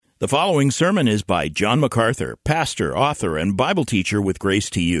The following sermon is by John MacArthur, pastor, author, and Bible teacher with Grace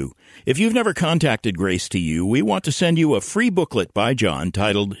to You. If you've never contacted Grace to You, we want to send you a free booklet by John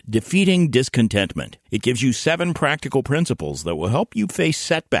titled Defeating Discontentment. It gives you 7 practical principles that will help you face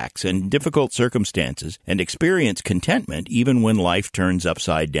setbacks and difficult circumstances and experience contentment even when life turns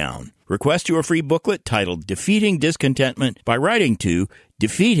upside down. Request your free booklet titled Defeating Discontentment by writing to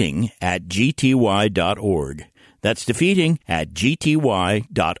defeating@gty.org. That's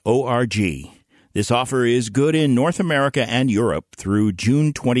defeating@gty.org. This offer is good in North America and Europe through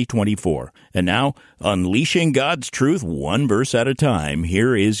June 2024. And now, unleashing God's truth one verse at a time,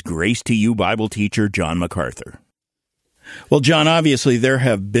 here is Grace to You Bible teacher John MacArthur. Well, John, obviously there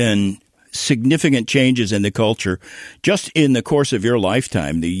have been significant changes in the culture just in the course of your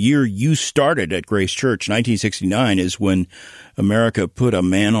lifetime. The year you started at Grace Church, 1969, is when America put a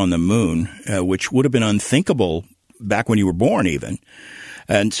man on the moon, which would have been unthinkable back when you were born even.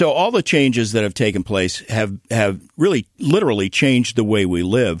 And so all the changes that have taken place have really literally changed the way we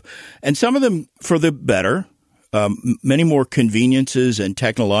live. And some of them for the better, many more conveniences and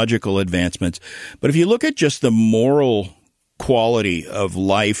technological advancements. But if you look at just the moral quality of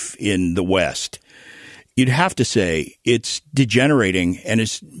life in the West, you'd have to say it's degenerating, and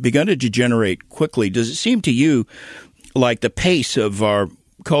it's begun to degenerate quickly. Does it seem to you like the pace of our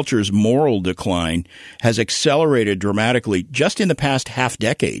culture's moral decline has accelerated dramatically just in the past half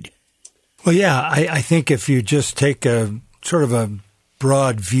decade? Well, yeah, I think if you just take a sort of a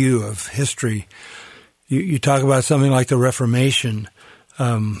broad view of history, you talk about something like the Reformation.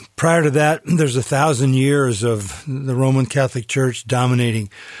 Prior to that, there's 1,000 years of the Roman Catholic Church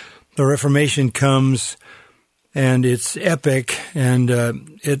dominating. The Reformation comes, and it's epic, and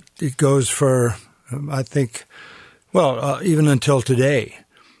it goes for, I think, even until today.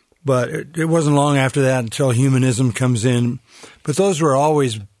 But it wasn't long after that until humanism comes in. But those were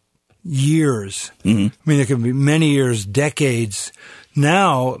always years. Mm-hmm. I mean, it could be many years, decades.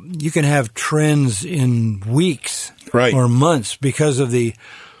 Now you can have trends in weeks or months because of the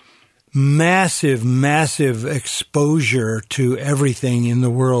massive, massive exposure to everything in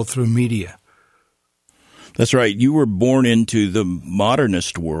the world through media. That's right. You were born into the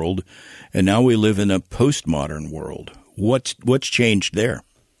modernist world, and now we live in a postmodern world. What's changed there?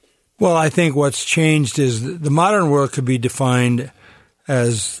 Well, I think what's changed is the modern world could be defined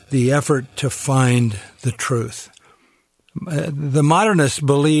as the effort to find the truth. The modernists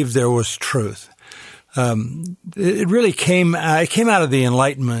believed there was truth. It really came out of the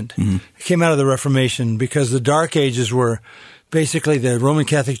Enlightenment. Mm-hmm. It came out of the Reformation because the Dark Ages were basically the Roman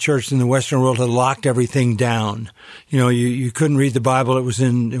Catholic Church in the Western world had locked everything down. You know, you couldn't read the Bible. It was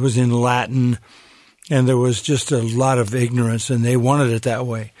in Latin, and there was just a lot of ignorance, and they wanted it that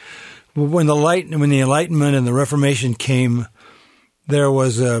way. When the Enlightenment and the Reformation came, there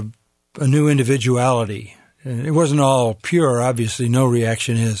was a new individuality. It wasn't all pure, obviously. No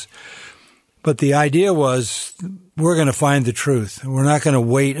reaction is. But the idea was we're going to find the truth. We're not going to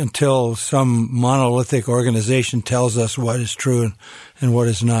wait until some monolithic organization tells us what is true and what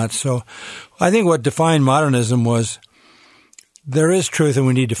is not. So I think what defined modernism was there is truth and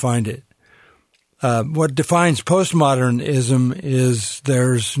we need to find it. What defines postmodernism is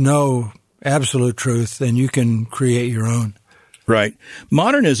there's no absolute truth and you can create your own. Right.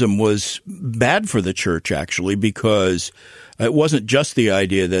 Modernism was bad for the church, actually, because it wasn't just the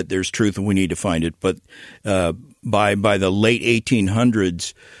idea that there's truth and we need to find it, but by the late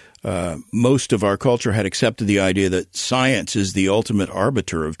 1800s, most of our culture had accepted the idea that science is the ultimate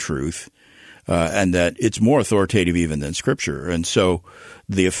arbiter of truth, and that it's more authoritative even than Scripture. And so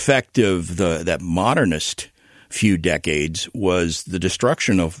the effect of that modernist few decades was the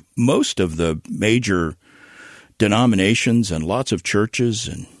destruction of most of the major denominations and lots of churches.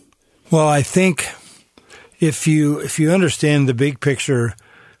 And well, I think if you understand the big picture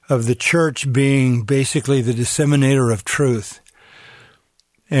of the church being basically the disseminator of truth,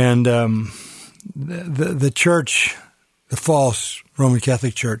 and the church, the false Roman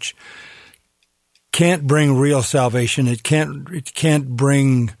Catholic Church, can't bring real salvation. It can't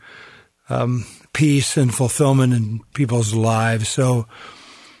bring peace and fulfillment in people's lives. So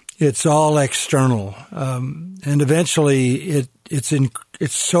it's all external, and eventually it's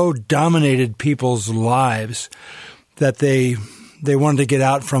so dominated people's lives that they wanted to get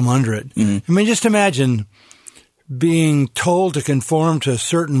out from under it. Mm-hmm. I mean, just imagine being told to conform to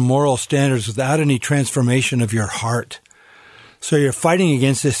certain moral standards without any transformation of your heart. So you're fighting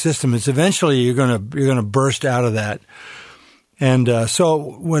against this system. It's eventually you're gonna burst out of that. And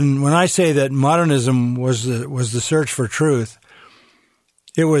so when I say that modernism was the search for truth,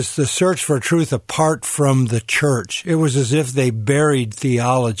 It was the search for truth apart from the church. It was as if they buried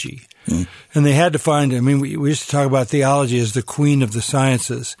theology. And they had to find, we used to talk about theology as the queen of the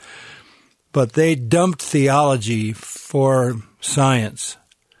sciences, but they dumped theology for science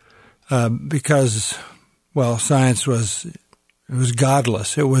because, science was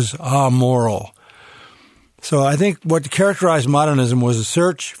godless. It was amoral. So I think what characterized modernism was a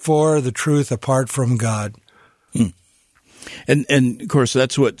search for the truth apart from God. And of course,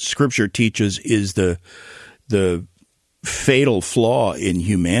 that's what Scripture teaches is the fatal flaw in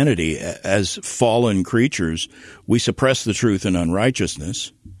humanity. As fallen creatures, we suppress the truth in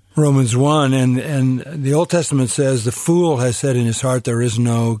unrighteousness. Romans 1, and the Old Testament says, the fool has said in his heart there is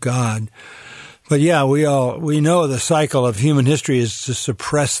no God. But yeah, we know the cycle of human history is to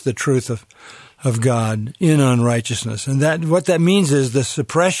suppress the truth of God in unrighteousness. And what that means is the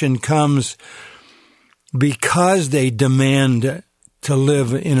suppression comes because they demand to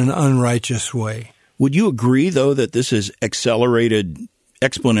live in an unrighteous way. Would you agree, though, that this has accelerated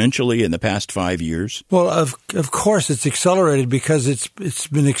exponentially in the past 5 years? Well, of course it's accelerated because it's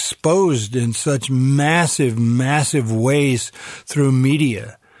been exposed in such massive ways through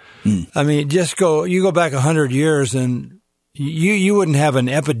media. You go back 100 years and you wouldn't have an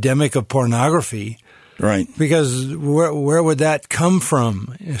epidemic of pornography. Right. Because where would that come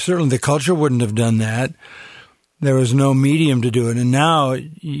from? Certainly the culture wouldn't have done that. There was no medium to do it. And now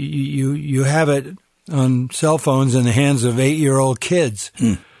you have it on cell phones in the hands of 8-year-old kids.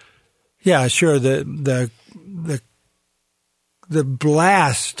 Yeah, sure. The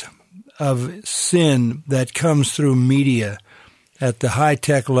blast of sin that comes through media at the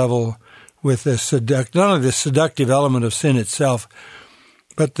high-tech level with not only the seductive element of sin itself,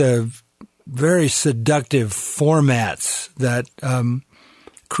 but the very seductive formats that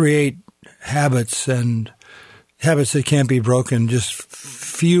create habits that can't be broken, just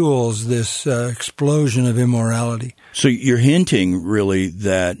fuels this explosion of immorality. So you're hinting really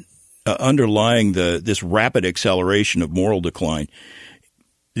that underlying this rapid acceleration of moral decline,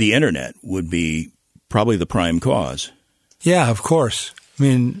 the internet would be probably the prime cause. Yeah, of course.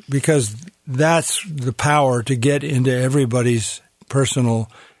 Because that's the power to get into everybody's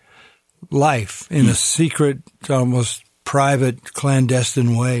personal life in a secret, almost private,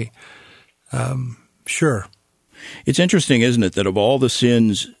 clandestine way. Sure. It's interesting, isn't it, that of all the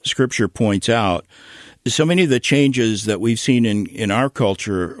sins Scripture points out, so many of the changes that we've seen in our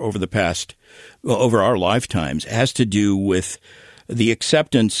culture over our lifetimes has to do with the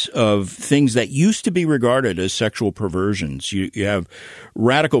acceptance of things that used to be regarded as sexual perversions. You have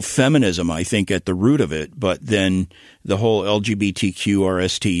radical feminism, I think, at the root of it, but then the whole LGBTQ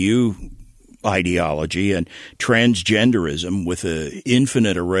RSTU ideology and transgenderism with an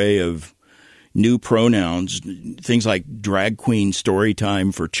infinite array of new pronouns, things like drag queen story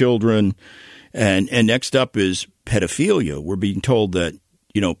time for children. And next up is pedophilia. We're being told that,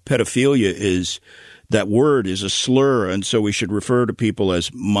 pedophilia that word is a slur, and so we should refer to people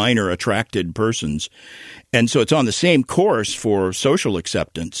as minor attracted persons. And so it's on the same course for social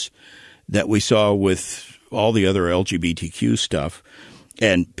acceptance that we saw with all the other LGBTQ stuff.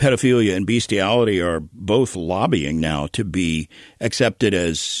 And pedophilia and bestiality are both lobbying now to be accepted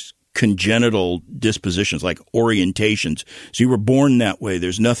as congenital dispositions, like orientations. So you were born that way.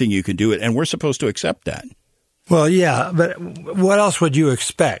 There's nothing you can do it. And we're supposed to accept that. Well, yeah, but what else would you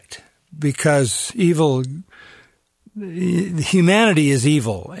expect? Because humanity is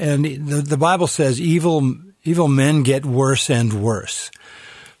evil. And the Bible says evil men get worse and worse.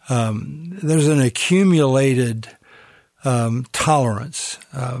 There's an accumulated tolerance.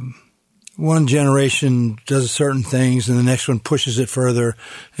 One generation does certain things, and the next one pushes it further,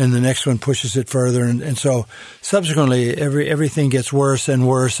 and the next one pushes it further, and so subsequently everything gets worse and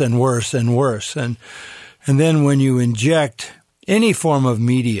worse and worse and worse. And then when you inject any form of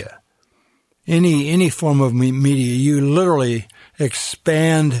media, any form of media, you literally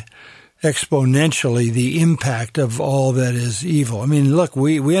expand exponentially the impact of all that is evil. Look,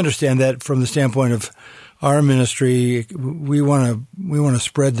 we understand that from the standpoint of our ministry. We want to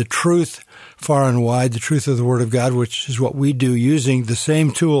spread the truth far and wide, the truth of the Word of God, which is what we do using the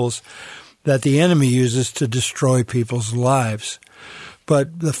same tools that the enemy uses to destroy people's lives.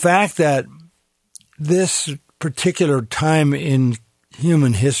 But the fact that this particular time in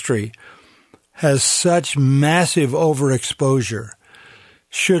human history has such massive overexposure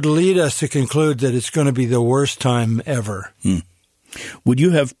should lead us to conclude that it's going to be the worst time ever. Would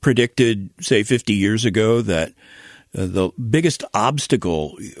you have predicted, say, 50 years ago that the biggest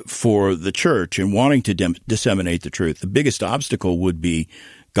obstacle for the church in wanting to disseminate the truth, the biggest obstacle would be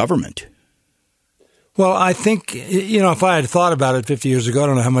government? Well, I think, if I had thought about it 50 years ago, I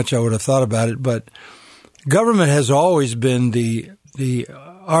don't know how much I would have thought about it, but government has always been the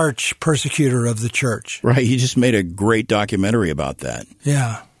arch persecutor of the church. Right. You just made a great documentary about that.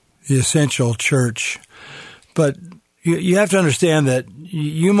 Yeah, the essential church. But you have to understand that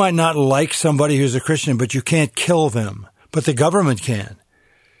you might not like somebody who's a Christian, but you can't kill them. But the government can.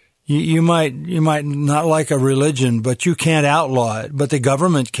 You might not like a religion, but you can't outlaw it. But the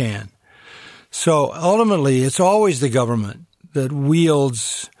government can. So ultimately, it's always the government that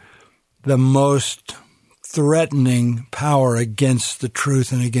wields the most threatening power against the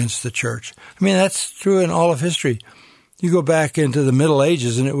truth and against the church. I mean, that's true in all of history. You go back into the Middle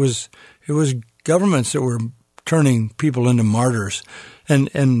Ages, and it was governments that were turning people into martyrs, and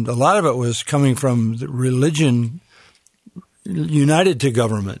a lot of it was coming from the religion united to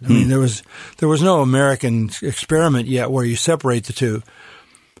government. I mean, there was no American experiment yet where you separate the two.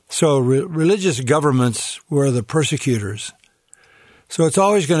 So religious governments were the persecutors. So it's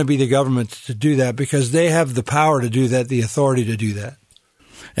always going to be the government to do that because they have the power to do that, the authority to do that.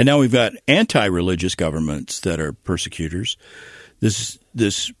 And now we've got anti-religious governments that are persecutors.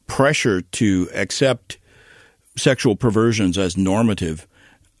 This pressure to accept sexual perversions as normative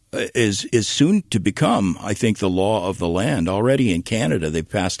is soon to become, I think, the law of the land. Already in Canada, they've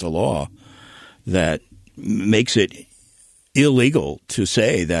passed a law that makes it illegal to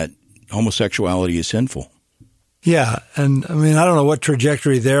say that homosexuality is sinful. Yeah, and I mean, I don't know what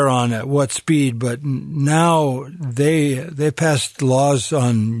trajectory they're on at what speed, but now they passed laws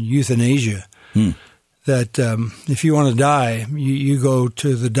on euthanasia that if you want to die, you go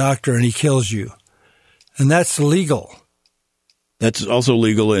to the doctor and he kills you. And that's legal. That's also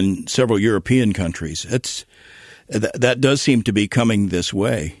legal in several European countries. That does seem to be coming this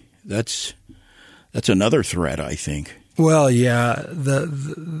way. That's another threat, I think. Well, yeah,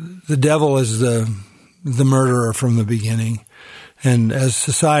 the devil is the murderer from the beginning, and as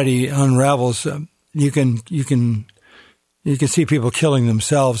society unravels, you can see people killing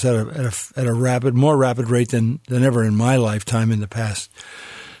themselves at a more rapid rate than ever in my lifetime in the past.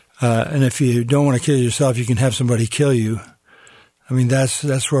 And if you don't want to kill yourself, you can have somebody kill you. I mean,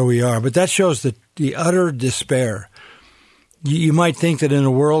 that's where we are. But that shows the utter despair. You might think that in a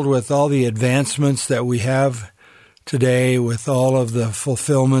world with all the advancements that we have today, with all of the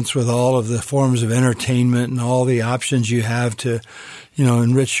fulfillments, with all of the forms of entertainment and all the options you have to,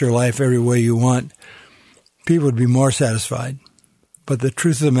 enrich your life every way you want, people would be more satisfied. But the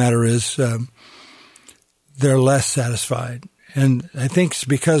truth of the matter is they're less satisfied. And I think it's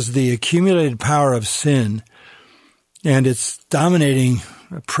because the accumulated power of sin and its dominating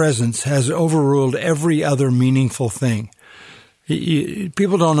presence has overruled every other meaningful thing.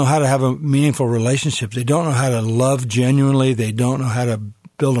 People don't know how to have a meaningful relationship. They don't know how to love genuinely. They don't know how to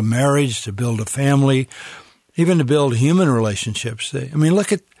build a marriage, to build a family, even to build human relationships. Here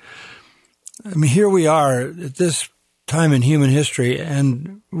we are at this time in human history,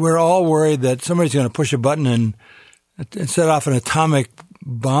 and we're all worried that somebody's going to push a button and set off an atomic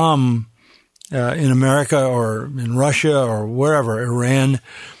bomb in America or in Russia or wherever, Iran,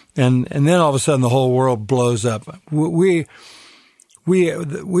 and then all of a sudden the whole world blows up. We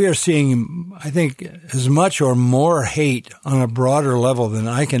are seeing, I think, as much or more hate on a broader level than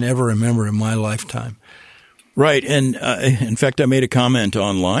I can ever remember in my lifetime. Right. And in fact, I made a comment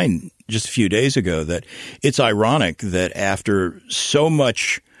online just a few days ago that it's ironic that after so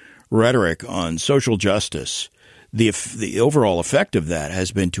much rhetoric on social justice, the overall effect of that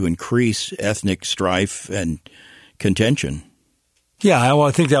has been to increase ethnic strife and contention. Yeah, well,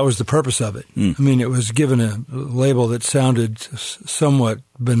 I think that was the purpose of it. I mean, it was given a label that sounded somewhat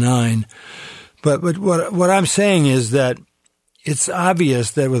benign. But what I'm saying is that it's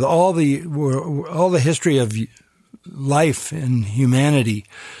obvious that with all the history of life and humanity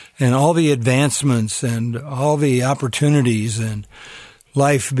and all the advancements and all the opportunities and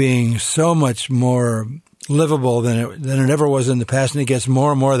life being so much more livable than it ever was in the past, and it gets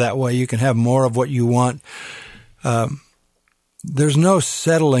more and more that way. You can have more of what you want. There's no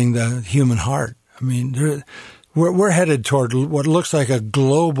settling the human heart. I mean, we're headed toward what looks like a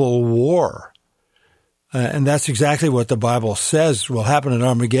global war. And that's exactly what the Bible says will happen at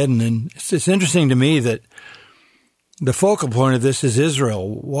Armageddon. And it's interesting to me that the focal point of this is Israel.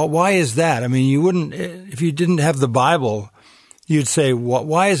 Why is that? I mean, you wouldn't, if you didn't have the Bible, you'd say,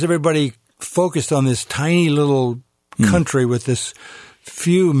 why is everybody focused on this tiny little country with this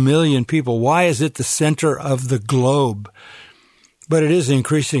few million people? Why is it the center of the globe? But it is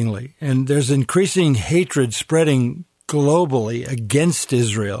increasingly, and there's increasing hatred spreading globally against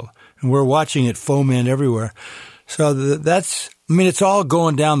Israel, and we're watching it foment everywhere. So it's all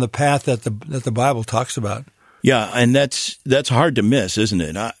going down the path that the Bible talks about. Yeah, and that's hard to miss, isn't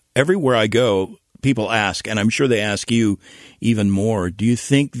it? Everywhere I go, people ask, and I'm sure they ask you even more, do you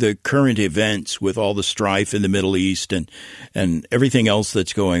think the current events with all the strife in the Middle East and everything else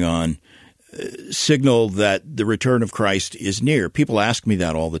that's going on signal that the return of Christ is near? People ask me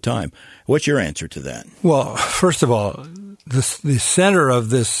that all the time. What's your answer to that? Well, first of all, the center of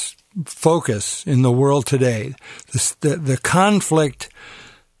this focus in the world today, the conflict,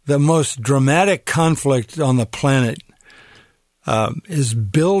 the most dramatic conflict on the planet is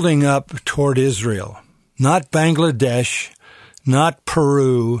building up toward Israel, not Bangladesh, not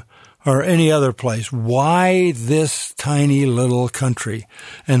Peru, or any other place. Why this tiny little country?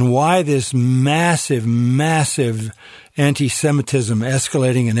 And why this massive, massive anti-Semitism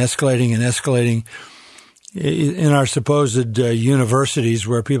escalating and escalating and escalating in our supposed universities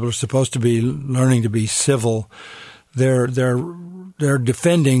where people are supposed to be learning to be civil? They're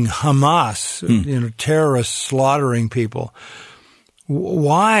defending Hamas, terrorists slaughtering people.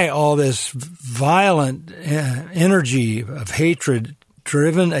 Why all this violent energy of hatred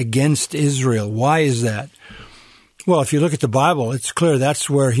driven against Israel? Why is that? Well, if you look at the Bible, it's clear that's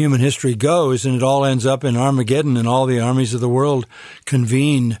where human history goes, and it all ends up in Armageddon, and all the armies of the world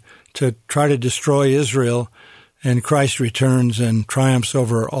convene to try to destroy Israel, and Christ returns and triumphs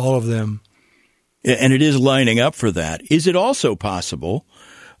over all of them. And it is lining up for that. Is it also possible?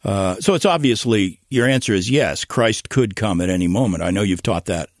 So it's obviously, your answer is yes, Christ could come at any moment. I know you've taught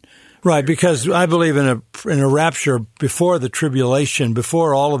that. Right, because I believe in a rapture before the tribulation,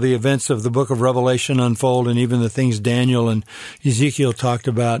 before all of the events of the book of Revelation unfold and even the things Daniel and Ezekiel talked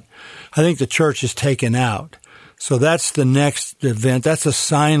about. I think the church is taken out. So that's the next event. That's a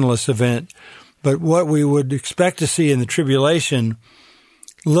signless event. But what we would expect to see in the tribulation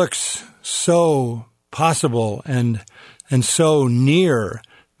looks so possible and so near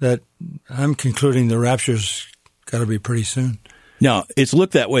that I'm concluding the rapture's got to be pretty soon. Now, it's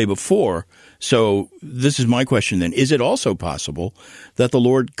looked that way before, so this is my question then. Is it also possible that the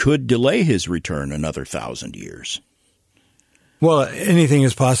Lord could delay his return another 1,000 years? Well, anything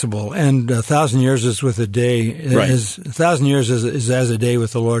is possible, and 1,000 years is with a day. Right. 1,000 years is as a day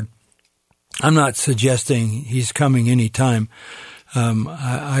with the Lord. I'm not suggesting he's coming any time.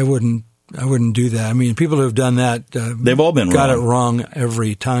 I wouldn't do that. I mean, people who have done that, they've all been got wrong. it wrong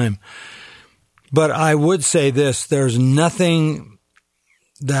every time. But I would say this: there's nothing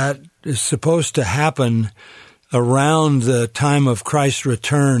that is supposed to happen around the time of Christ's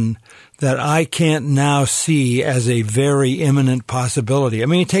return that I can't now see as a very imminent possibility. I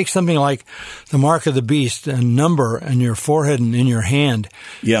mean, it takes something like the mark of the beast, a number on your forehead and in your hand.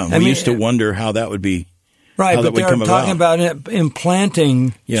 Yeah, we used to wonder how that would be. Right, but they're talking about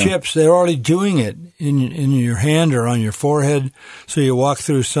implanting chips. They're already doing it in your hand or on your forehead. So you walk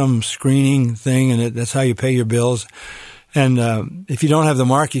through some screening thing, and that's how you pay your bills. And if you don't have the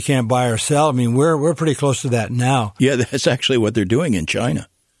mark, you can't buy or sell. I mean, we're pretty close to that now. Yeah, that's actually what they're doing in China.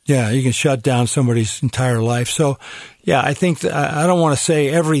 Yeah, you can shut down somebody's entire life. So, yeah, I think I don't want to say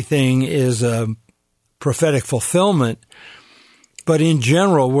everything is a prophetic fulfillment. But in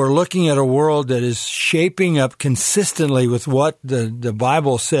general, we're looking at a world that is shaping up consistently with what the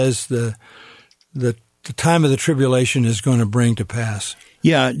Bible says the time of the tribulation is going to bring to pass.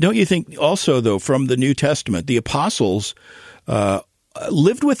 Yeah. Don't you think also, though, from the New Testament, the apostles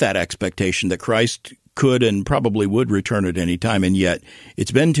lived with that expectation that Christ could and probably would return at any time, and yet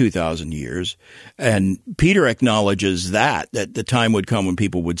it's been 2,000 years. And Peter acknowledges that the time would come when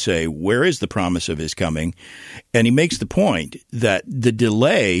people would say, where is the promise of his coming? And he makes the point that the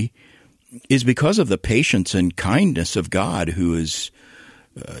delay is because of the patience and kindness of God, who is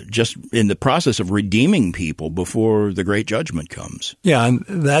just in the process of redeeming people before the great judgment comes. Yeah, and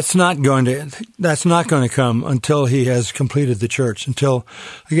that's not going to come until he has completed the church, until,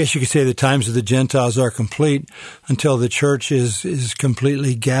 I guess you could say, the times of the Gentiles are complete, until the church is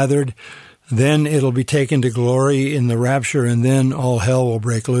completely gathered. Then it'll be taken to glory in the rapture, and then all hell will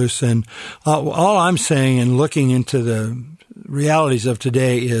break loose. And all I'm saying and looking into the realities of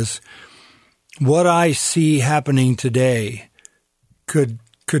today is what I see happening today could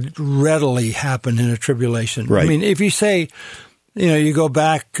readily happen in a tribulation. Right. I mean, if you say, you go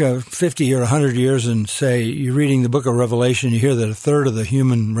back 50 or 100 years and say you're reading the book of Revelation, you hear that a third of the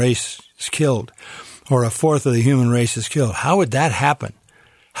human race is killed, or a fourth of the human race is killed. How would that happen?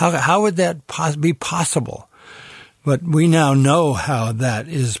 How would that be possible? But we now know how that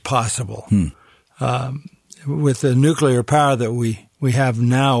is possible. With the nuclear power that we have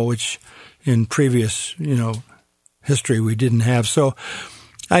now, which in previous, history we didn't have. So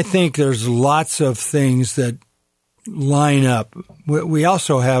I think there's lots of things that line up. We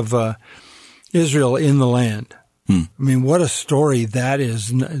also have Israel in the land. I mean, what a story that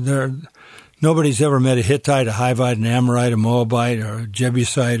is. Nobody's ever met a Hittite, a Hivite, an Amorite, a Moabite, or a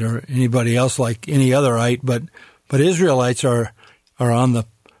Jebusite, or anybody else like any otherite, but Israelites are on the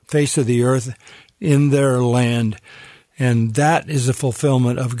face of the earth in their land, and that is a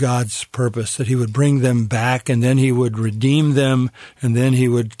fulfillment of God's purpose, that he would bring them back, and then he would redeem them, and then he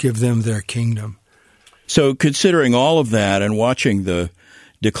would give them their kingdom. So considering all of that and watching the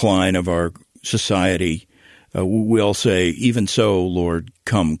decline of our society, we'll say, even so, Lord,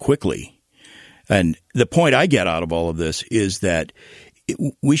 come quickly. And the point I get out of all of this is that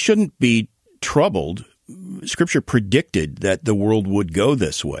we shouldn't be troubled. Scripture predicted that the world would go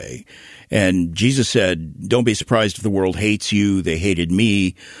this way. And Jesus said, don't be surprised if the world hates you. They hated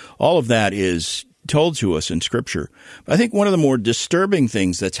me. All of that is told to us in Scripture. I think one of the more disturbing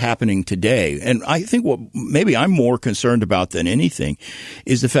things that's happening today, and I think what maybe I'm more concerned about than anything,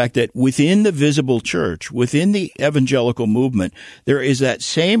 is the fact that within the visible church, within the evangelical movement, there is that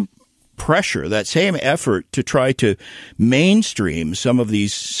same pressure, that same effort to try to mainstream some of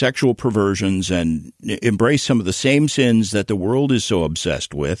these sexual perversions and embrace some of the same sins that the world is so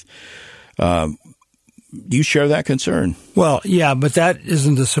obsessed with. Do you share that concern? Well, yeah, but that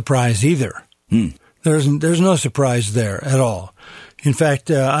isn't a surprise either. There's no surprise there at all. In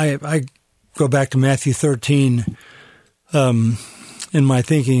fact, I go back to Matthew 13 in my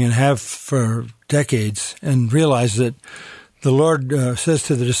thinking and have for decades, and realize that the Lord says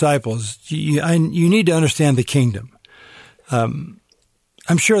to the disciples, you need to understand the kingdom. I'm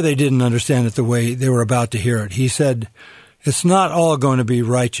sure they didn't understand it the way they were about to hear it. He said, it's not all going to be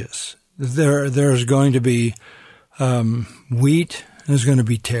righteous. There's going to be wheat, and there's going to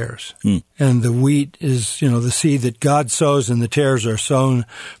be tares. And the wheat is, the seed that God sows, and the tares are sown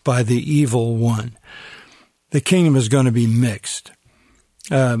by the evil one. The kingdom is going to be mixed.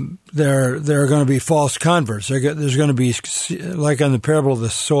 There are going to be false converts. There's going to be, like on the parable of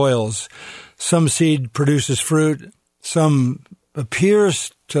the soils, some seed produces fruit, some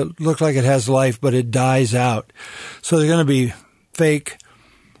appears to look like it has life, but it dies out. So there's going to be fake,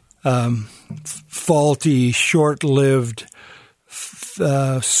 faulty, short-lived,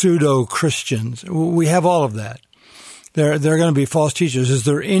 pseudo-Christians. We have all of that. There are going to be false teachers. Is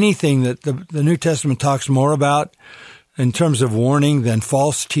there anything that the New Testament talks more about in terms of warning than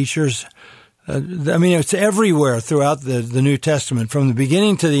false teachers? It's everywhere throughout the New Testament. From the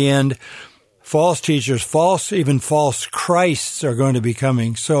beginning to the end, false teachers, even false Christs are going to be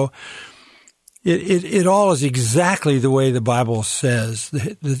coming. So it all is exactly the way the Bible says.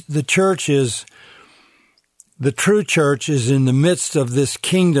 The church is, the true church is in the midst of this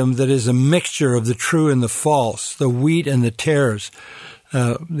kingdom that is a mixture of the true and the false, the wheat and the tares.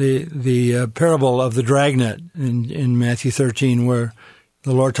 The parable of the dragnet in Matthew 13, where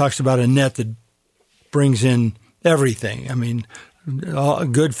the Lord talks about a net that brings in everything. I mean, all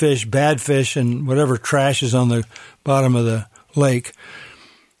good fish, bad fish, and whatever trash is on the bottom of the lake.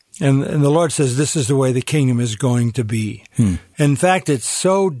 And the Lord says this is the way the kingdom is going to be. In fact, it's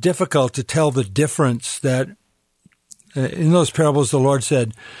so difficult to tell the difference that in those parables the Lord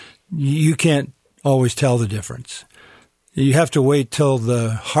said you can't always tell the difference. You have to wait till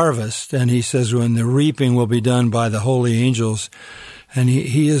the harvest, and he says when the reaping will be done by the holy angels. And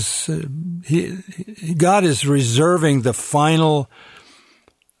God is reserving the final,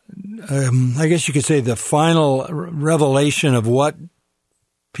 I guess you could say the final revelation of what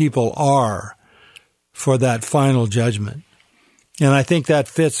people are for that final judgment. And I think that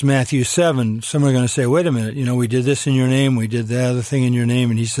fits Matthew 7. Some are going to say, wait a minute, we did this in your name, we did that other thing in your name,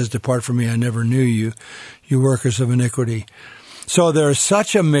 and he says, depart from me, I never knew you, you workers of iniquity. So there's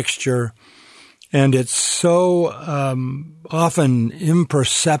such a mixture, and it's so often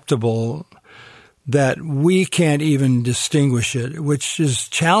imperceptible that we can't even distinguish it, which is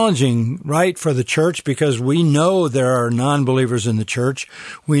challenging, right, for the church, because we know there are non-believers in the church.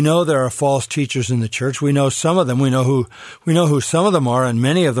 We know there are false teachers in the church. We know some of them. We know who some of them are, and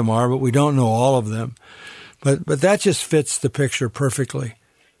many of them are, but we don't know all of them. But that just fits the picture perfectly.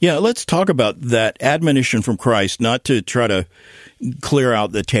 Yeah, let's talk about that admonition from Christ, not to try to clear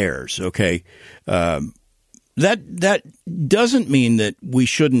out the tares, okay? That doesn't mean that we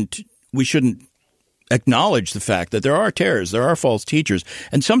shouldn't acknowledge the fact that there are tares, there are false teachers,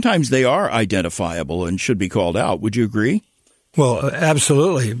 and sometimes they are identifiable and should be called out. Would you agree? Well,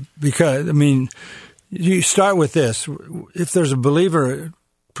 absolutely, because, you start with this. If there's a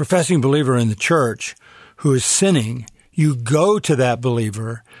professing believer in the church who is sinning, you go to that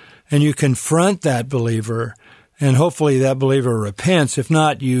believer and you confront that believer And hopefully that believer repents. If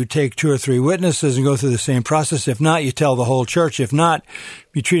not, you take 2 or 3 witnesses and go through the same process. If not, you tell the whole church. If not,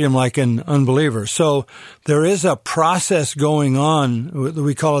 you treat him like an unbeliever. So there is a process going on,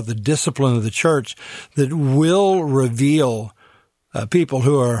 we call it the discipline of the church, that will reveal people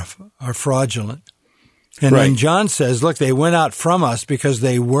who are fraudulent. And then John says, look, they went out from us because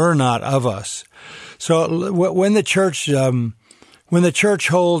they were not of us. So when the church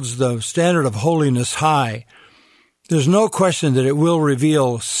holds the standard of holiness high, there's no question that it will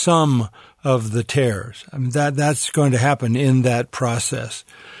reveal some of the tares. I mean, that's going to happen in that process.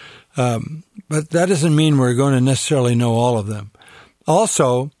 But that doesn't mean we're going to necessarily know all of them.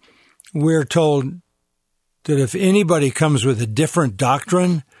 Also, we're told that if anybody comes with a different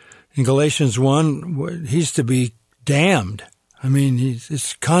doctrine, in Galatians 1, he's to be damned. I mean,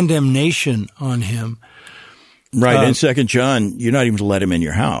 it's condemnation on him. Right. In 2 John, you're not even to let him in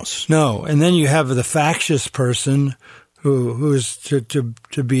your house. No. And then you have the factious person who is to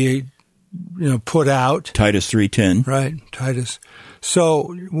be, put out. Titus 3:10. Right. Titus.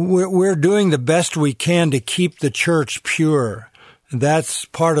 So we're doing the best we can to keep the church pure. That's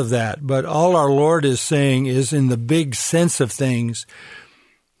part of that. But all our Lord is saying is, in the big sense of things,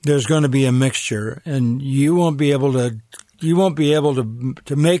 there's going to be a mixture, and you won't be able to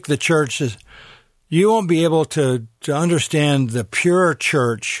make the church. You won't be able to understand the pure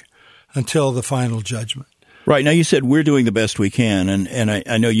church until the final judgment. Right. Now, you said we're doing the best we can, and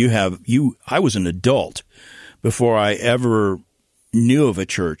I know you have. I was an adult before I ever knew of a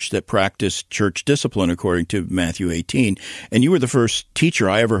church that practiced church discipline according to Matthew 18, and you were the first teacher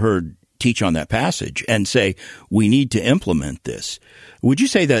I ever heard teach on that passage and say, we need to implement this. Would you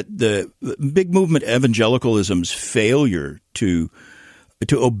say that the big movement evangelicalism's failure to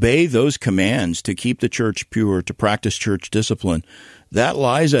obey those commands, to keep the church pure, to practice church discipline, that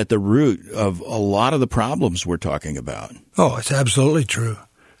lies at the root of a lot of the problems we're talking about? Oh, it's absolutely true.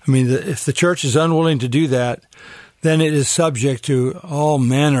 I mean, if the church is unwilling to do that, then it is subject to all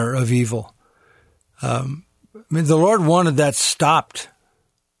manner of evil. The Lord wanted that stopped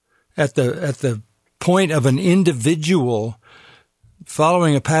at the point of an individual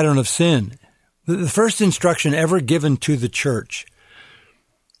following a pattern of sin. The first instruction ever given to the church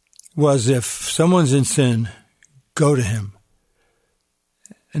was, if someone's in sin, go to him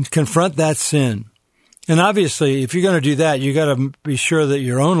and confront that sin. And obviously, if you're going to do that, you got to be sure that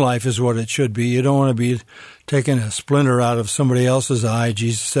your own life is what it should be. You don't want to be taking a splinter out of somebody else's eye.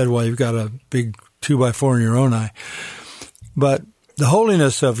 Jesus said, well, you've got a big 2x4 in your own eye. But the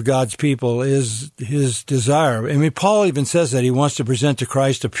holiness of God's people is his desire. I mean, Paul even says that he wants to present to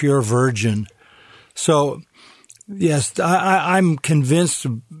Christ a pure virgin. So, yes, I'm convinced,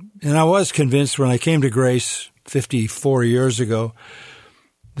 and I was convinced when I came to Grace 54 years ago,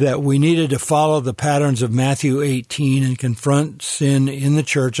 that we needed to follow the patterns of Matthew 18 and confront sin in the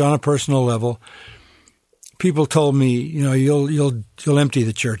church on a personal level. People told me, you'll empty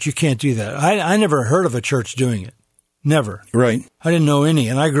the church. You can't do that. I never heard of a church doing it. Never. Right. I didn't know any,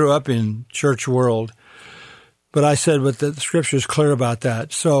 and I grew up in church world. But I said, but the Scripture is clear about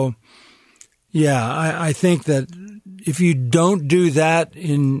that. So, yeah, I think that if you don't do that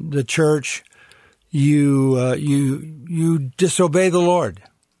in the church, you disobey the Lord.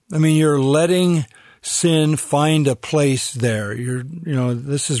 I mean, you're letting sin find a place there.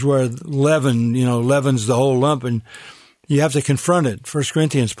 This is where leaven, leavens the whole lump, and you have to confront it. 1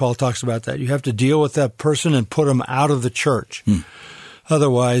 Corinthians, Paul talks about that. You have to deal with that person and put them out of the church.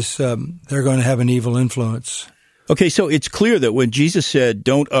 Otherwise, they're going to have an evil influence. Okay, so it's clear that when Jesus said,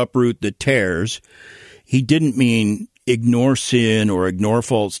 don't uproot the tares, he didn't mean ignore sin or ignore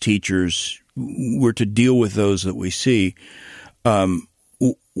false teachers. We're to deal with those that we see.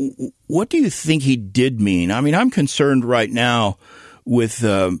 What do you think he did mean? I mean, I'm concerned right now with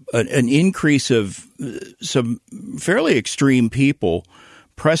an increase of some fairly extreme people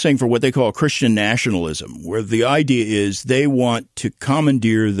pressing for what they call Christian nationalism, where the idea is they want to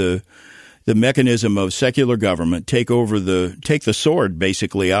commandeer the mechanism of secular government, take the sword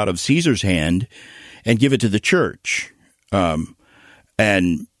basically out of Caesar's hand and give it to the church.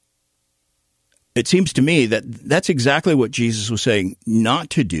 And it seems to me that that's exactly what Jesus was saying not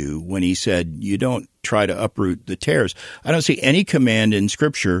to do when he said, you don't try to uproot the tares. I don't see any command in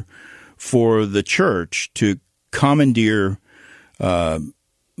Scripture for the church to commandeer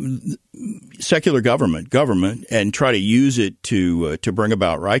secular government, and try to use it to bring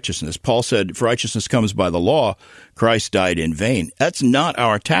about righteousness. Paul said, if righteousness comes by the law, Christ died in vain. That's not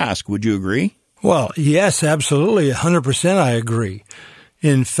our task. Would you agree? Well, yes, absolutely. 100% I agree.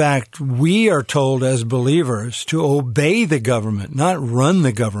 In fact, we are told as believers to obey the government, not run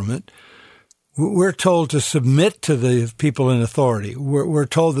the government. We're told to submit to the people in authority. We're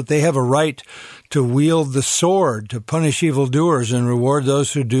told that they have a right to wield the sword, to punish evildoers and reward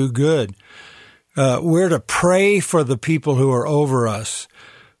those who do good. We're to pray for the people who are over us,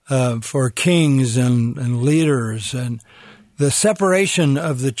 for kings and leaders. And the separation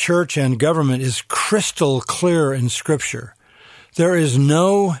of the church and government is crystal clear in Scripture. There is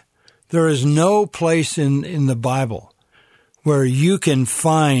no place in the Bible where you can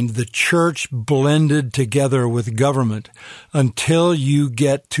find the church blended together with government until you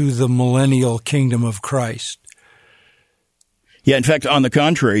get to the millennial kingdom of Christ. Yeah, in fact, on the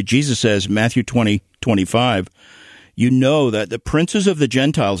contrary, Jesus says, Matthew 20:25, you know that the princes of the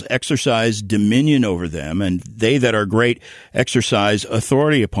Gentiles exercise dominion over them, and they that are great exercise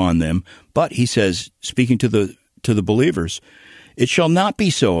authority upon them. But, he says, speaking to the believers, it shall not be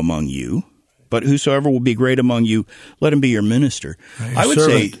so among you, but whosoever will be great among you, let him be your minister. I would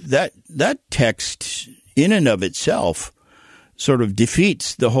say that text in and of itself sort of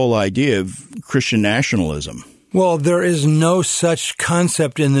defeats the whole idea of Christian nationalism. Well, there is no such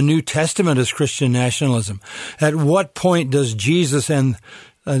concept in the New Testament as Christian nationalism. At what point does Jesus and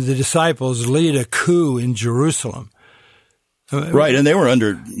the disciples lead a coup in Jerusalem? Right, and they were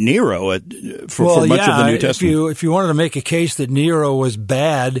under Nero for much of the New Testament. If you wanted to make a case that Nero was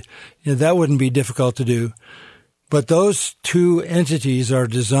bad, that wouldn't be difficult to do. But those two entities are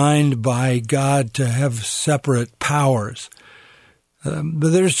designed by God to have separate powers. But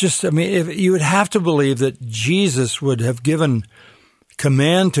there's just, if you would have to believe that Jesus would have given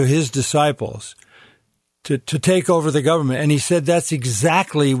command to his disciples to take over the government, and he said that's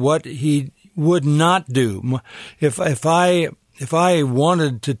exactly what he would not do. If I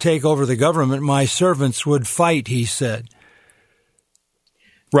wanted to take over the government, my servants would fight, he said.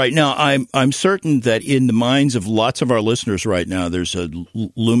 Right. Now, I'm certain that in the minds of lots of our listeners right now, there's a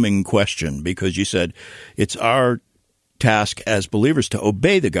looming question, because you said it's our task as believers to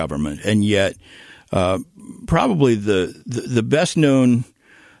obey the government, and yet probably the best known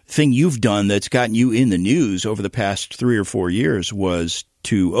thing you've done that's gotten you in the news over the past 3 or 4 years was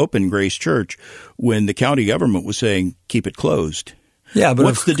to open Grace Church when the county government was saying, keep it closed. Yeah, but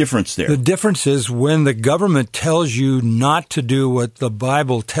what's the difference there? The difference is when the government tells you not to do what the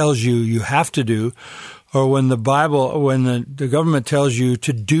Bible tells you you have to do, or when the government tells you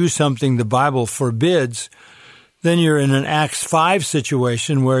to do something the Bible forbids, then you're in an Acts 5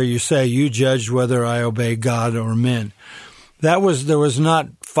 situation where you say, you judge whether I obey God or men. There was not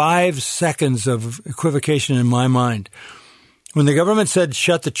 5 seconds of equivocation in my mind. When the government said,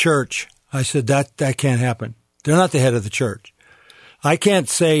 shut the church, I said, that can't happen. They're not the head of the church. I can't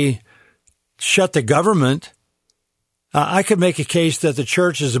say, shut the government. I could make a case that the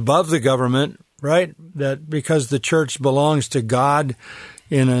church is above the government, right? That because the church belongs to God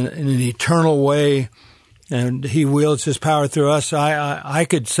in an eternal way, and he wields his power through us, I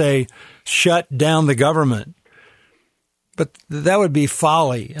could say, shut down the government. But that would be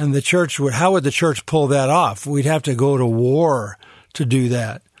folly, and how would the church pull that off? We'd have to go to war to do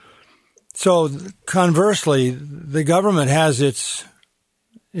that. So conversely, the government has its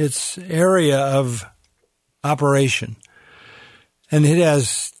area of operation, and it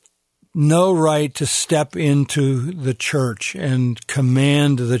has no right to step into the church and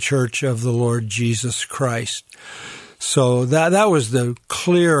command the church of the Lord Jesus Christ. So that was the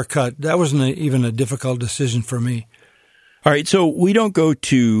clear cut. That wasn't even a difficult decision for me. All right, so we don't go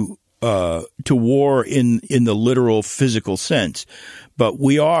to war in the literal physical sense, but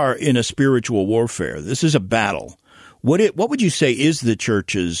we are in a spiritual warfare. This is a battle. What would you say is the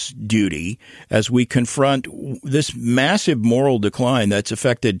church's duty as we confront this massive moral decline that's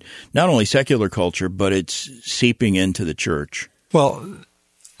affected not only secular culture, but it's seeping into the church? Well,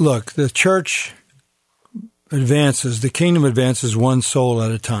 look, the church advances, the kingdom advances one soul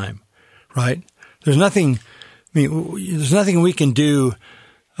at a time, right? There's nothing we can do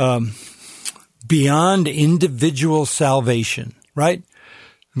beyond individual salvation, right?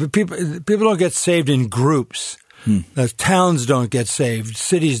 People don't get saved in groups. Towns don't get saved.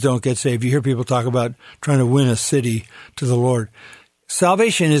 Cities don't get saved. You hear people talk about trying to win a city to the Lord.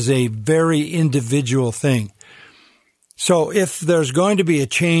 Salvation is a very individual thing. So if there's going to be a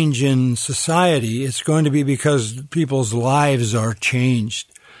change in society, it's going to be because people's lives are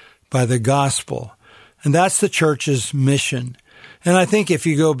changed by the gospel. And that's the church's mission. And I think if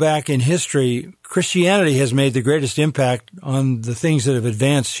you go back in history, Christianity has made the greatest impact on the things that have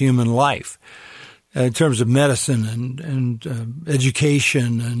advanced human life in terms of medicine and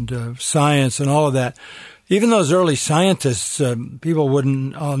education and science and all of that. Even those early scientists, people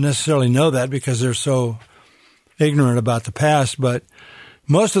wouldn't necessarily know that because they're so ignorant about the past. But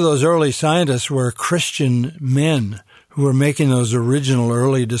most of those early scientists were Christian men who were making those original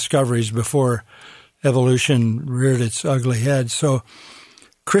early discoveries before evolution reared its ugly head. So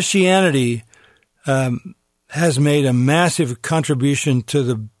Christianity has made a massive contribution to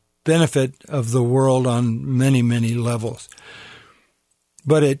the benefit of the world on many, many levels.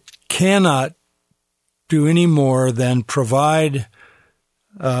 But it cannot do any more than provide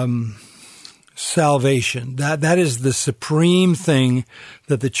salvation. That is the supreme thing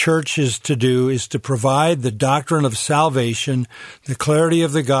that the church is to do, is to provide the doctrine of salvation, the clarity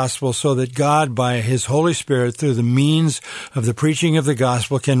of the gospel, so that God, by his Holy Spirit, through the means of the preaching of the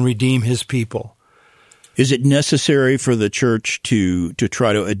gospel, can redeem his people. Is it necessary for the church to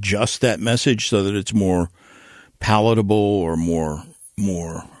try to adjust that message so that it's more palatable or more?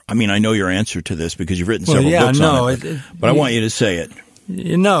 I mean, I know your answer to this because you've written several books on it, but I want you to say it.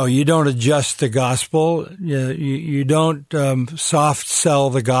 No, you don't adjust the gospel. You don't soft sell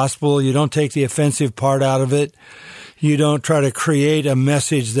the gospel. You don't take the offensive part out of it. You don't try to create a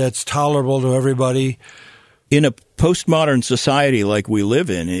message that's tolerable to everybody. In a postmodern society like we live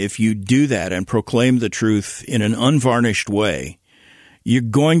in, if you do that and proclaim the truth in an unvarnished way, you're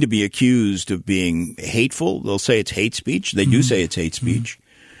going to be accused of being hateful. They'll say it's hate speech. They do say it's hate speech.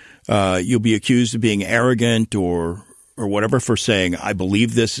 You'll be accused of being arrogant or whatever for saying, I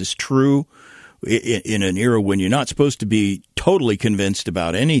believe this is true, in an era when you're not supposed to be totally convinced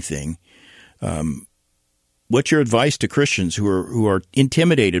about anything. What's your advice to Christians who are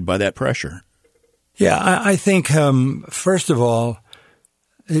intimidated by that pressure? Yeah, I think, first of all,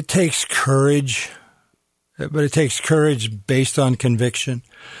 it takes courage, but it takes courage based on conviction.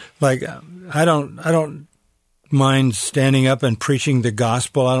 Like, I don't mind standing up and preaching the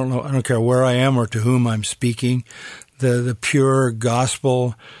gospel. I don't care where I am or to whom I'm speaking. The pure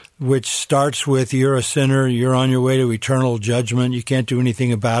gospel, which starts with you're a sinner, you're on your way to eternal judgment, you can't do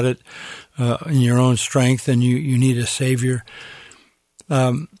anything about it in your own strength, and you need a Savior.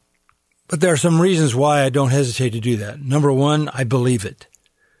 But there are some reasons why I don't hesitate to do that. Number one, I believe it.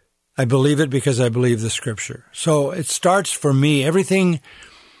 I believe it because I believe the Scripture. So it starts for me, everything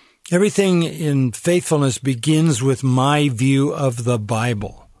in faithfulness begins with my view of the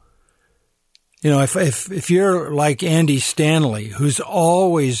Bible. You know, if you're like Andy Stanley, who's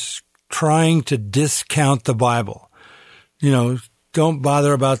always trying to discount the Bible, you know, don't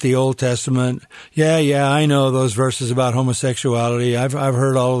bother about the Old Testament. Yeah, I know those verses about homosexuality. I've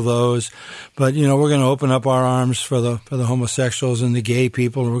heard all of those, but you know, we're going to open up our arms for the homosexuals and the gay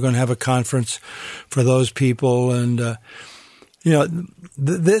people, and we're going to have a conference for those people, and you know,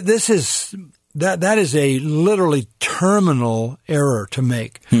 this is. That is a literally terminal error to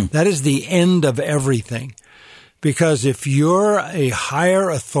make. That is the end of everything. Because if you're a higher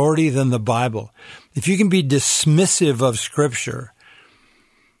authority than the Bible, if you can be dismissive of Scripture,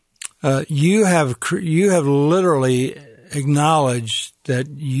 you have literally acknowledged that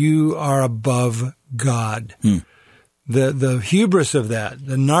you are above God. The hubris of that,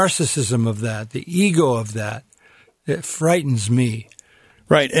 the narcissism of that, the ego of that, it frightens me.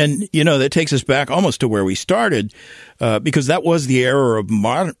 Right. And, you know, that takes us back almost to where we started, because that was the error of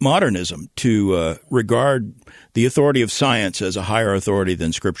modernism, to regard the authority of science as a higher authority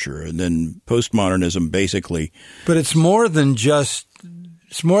than Scripture. And then postmodernism basically. But it's more than just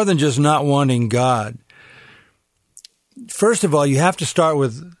not wanting God. First of all, you have to start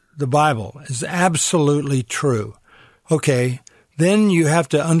with the Bible. It's absolutely true. Okay. Then you have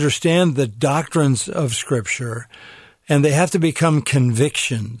to understand the doctrines of Scripture, and they have to become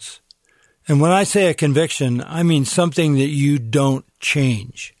convictions. And when I say a conviction, I mean something that you don't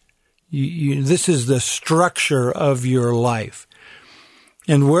change. This is the structure of your life.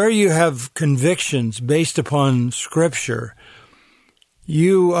 And where you have convictions based upon Scripture,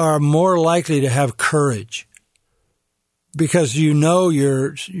 you are more likely to have courage, because you know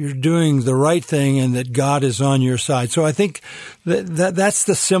you're doing the right thing and that God is on your side. So I think that's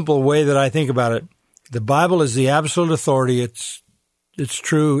the simple way that I think about it. The Bible is the absolute authority. It's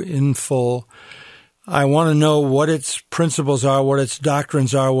true in full. I want to know what its principles are, what its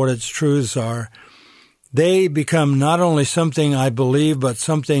doctrines are, what its truths are. They become not only something I believe, but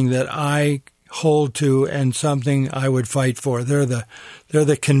something that I hold to and something I would fight for. They're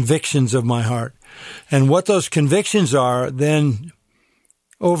the convictions of my heart. And what those convictions are then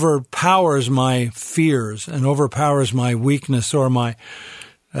overpowers my fears and overpowers my weakness or my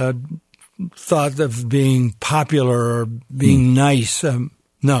thought of being popular or being nice.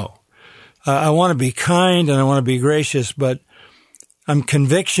 No. I want to be kind and I want to be gracious, but I'm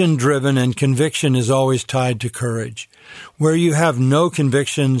conviction driven, and conviction is always tied to courage. Where you have no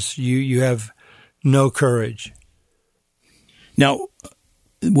convictions, you have no courage. Now,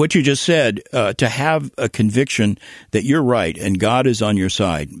 what you just said, to have a conviction that you're right and God is on your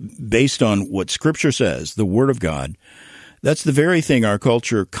side based on what Scripture says, the Word of God, that's the very thing our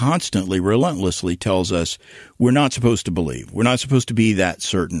culture constantly, relentlessly tells us we're not supposed to believe. We're not supposed to be that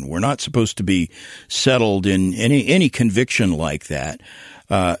certain. We're not supposed to be settled in any conviction like that.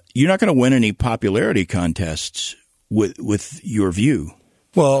 You're not going to win any popularity contests with your view.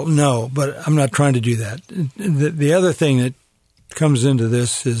 Well, no, but I'm not trying to do that. The other thing that comes into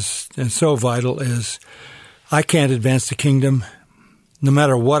this is, and so vital, is I can't advance the kingdom no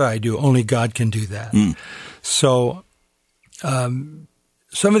matter what I do. Only God can do that. So some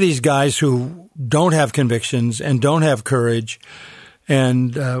of these guys who don't have convictions and don't have courage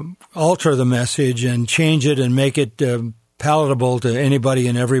and alter the message and change it and make it palatable to anybody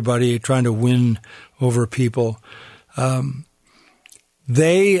and everybody, trying to win over people,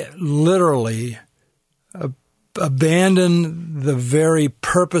 they literally abandon the very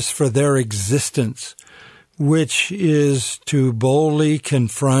purpose for their existence, which is to boldly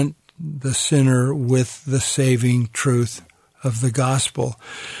confront the sinner with the saving truth of the gospel.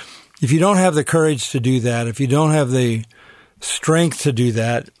 If you don't have the courage to do that, if you don't have the strength to do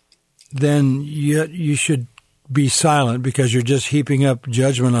that, then you should be silent, because you're just heaping up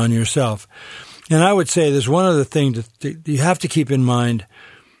judgment on yourself. And I would say there's one other thing that you have to keep in mind.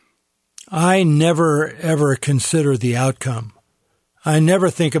 I never, ever consider the outcome. I never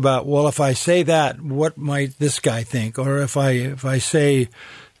think about, well, if I say that, what might this guy think? Or if I say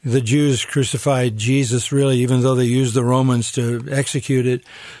the Jews crucified Jesus, really, even though they used the Romans to execute it,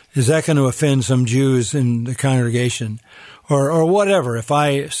 is that going to offend some Jews in the congregation? Or whatever. If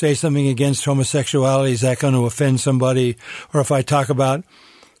I say something against homosexuality, is that going to offend somebody? Or if I talk about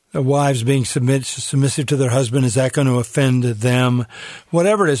wives being submissive to their husband, is that going to offend them?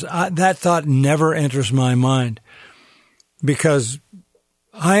 Whatever it is, that thought never enters my mind, because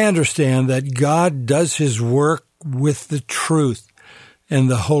I understand that God does His work with the truth and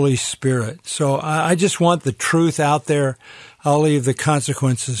the Holy Spirit. So I just want the truth out there. I'll leave the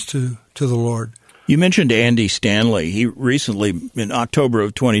consequences to the Lord. You mentioned Andy Stanley. He recently, in October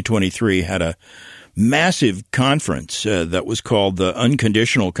of 2023, had a massive conference that was called the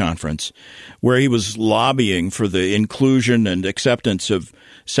Unconditional Conference, where he was lobbying for the inclusion and acceptance of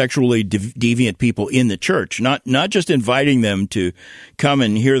sexually deviant people in the church, not just inviting them to come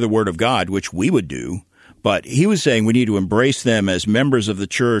and hear the Word of God, which we would do, but he was saying we need to embrace them as members of the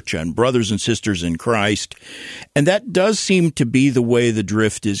church and brothers and sisters in Christ. And that does seem to be the way the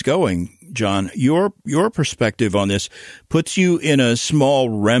drift is going. John, your perspective on this puts you in a small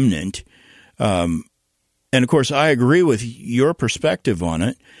remnant. And of course, I agree with your perspective on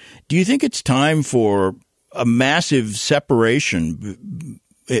it. Do you think it's time for a massive separation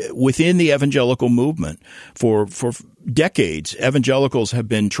within the evangelical movement? For decades, evangelicals have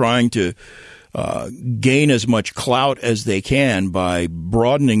been trying to gain as much clout as they can by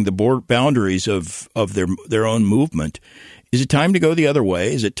broadening the boundaries of their own movement. Is it time to go the other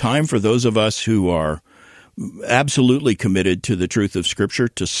way? Is it time for those of us who are absolutely committed to the truth of Scripture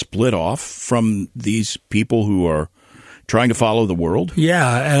to split off from these people who are trying to follow the world?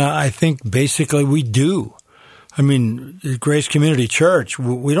 Yeah, and I think basically we do. I mean, at Grace Community Church,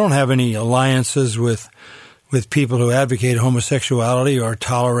 we don't have any alliances with people who advocate homosexuality or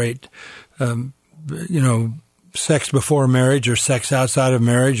tolerate, sex before marriage or sex outside of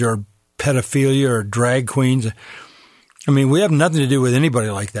marriage or pedophilia or drag queens. I mean, we have nothing to do with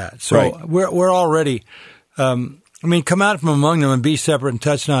anybody like that. So right. We're already, come out from among them and be separate and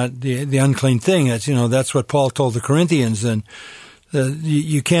touch not the unclean thing. That's what Paul told the Corinthians. And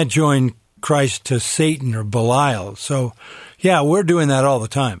you can't join Christ to Satan or Belial. So, yeah, we're doing that all the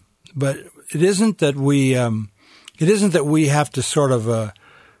time. But it isn't that we have to sort of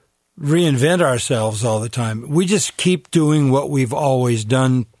reinvent ourselves all the time. We just keep doing what we've always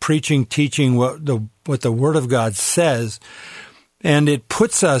done, preaching, teaching what the Word of God says, and it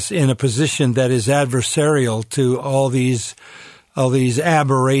puts us in a position that is adversarial to all these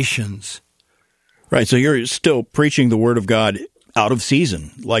aberrations. Right. So you're still preaching the Word of God out of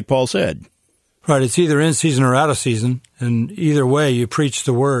season, like Paul said. Right. It's either in season or out of season, and either way, you preach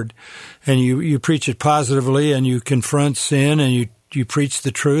the Word, and you preach it positively, and you confront sin, and you preach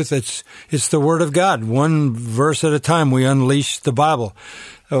the truth. It's the Word of God. One verse at a time, we unleash the Bible.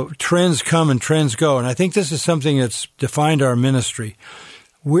 Trends come and trends go. And I think this is something that's defined our ministry.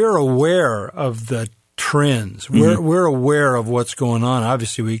 We're aware of the trends. Mm-hmm. We're aware of what's going on.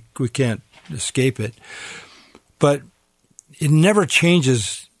 Obviously, we can't escape it. But it never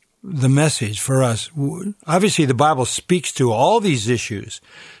changes the message for us. Obviously, the Bible speaks to all these issues.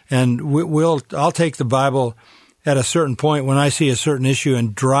 And I'll take the Bible at a certain point when I see a certain issue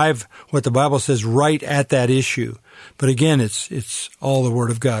and drive what the Bible says right at that issue. But again, it's all the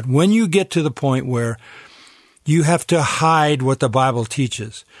Word of God. When you get to the point where you have to hide what the Bible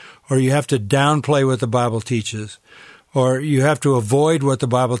teaches, or you have to downplay what the Bible teaches, or you have to avoid what the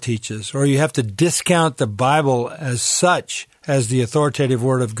Bible teaches, or you have to discount the Bible as such as the authoritative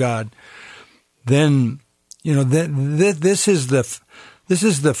Word of God, then, this is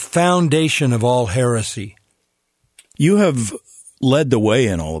the foundation of all heresy. You have led the way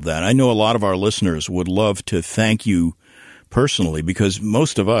in all of that. I know a lot of our listeners would love to thank you personally, because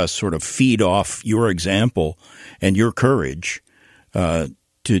most of us sort of feed off your example and your courage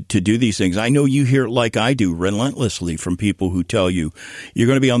to do these things. I know you hear, like I do, relentlessly from people who tell you you're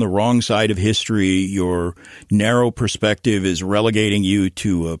going to be on the wrong side of history. Your narrow perspective is relegating you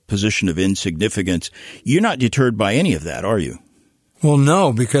to a position of insignificance. You're not deterred by any of that, are you? Well,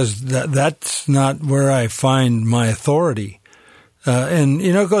 no, because that's not where I find my authority. And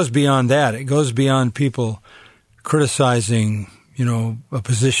it goes beyond that. It goes beyond people criticizing, a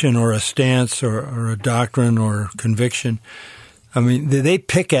position or a stance or a doctrine or conviction. I mean, they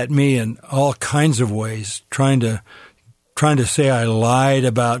pick at me in all kinds of ways, trying to say I lied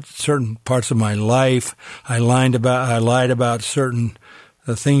about certain parts of my life. I lied about certain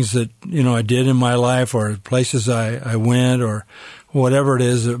things that, I did in my life, or places I went, or whatever it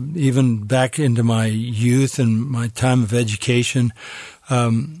is, even back into my youth and my time of education.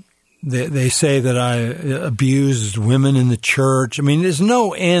 They say that I abused women in the church. I mean, there's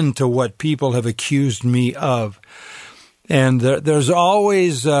no end to what people have accused me of. And there's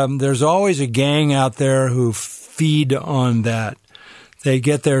always a gang out there who feed on that. They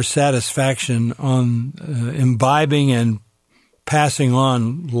get their satisfaction on imbibing and passing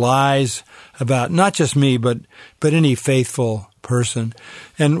on lies about not just me, but any faithful person.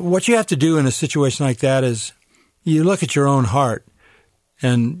 And what you have to do in a situation like that is you look at your own heart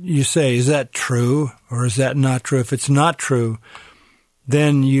and you say, is that true or is that not true? If it's not true,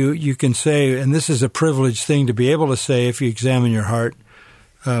 then you can say, and this is a privileged thing to be able to say if you examine your heart,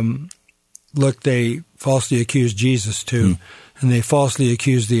 look, they falsely accused Jesus too, and they falsely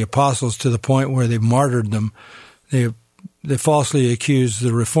accused the apostles to the point where they martyred them. They falsely accused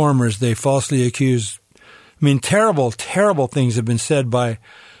the reformers. They falsely accused, terrible, terrible things have been said by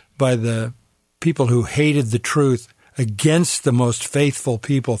the people who hated the truth against the most faithful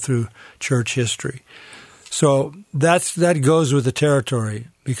people through church history. So that goes with the territory,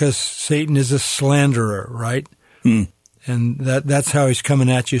 because Satan is a slanderer, right? And that's how he's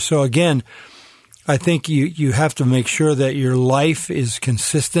coming at you. So again, I think you have to make sure that your life is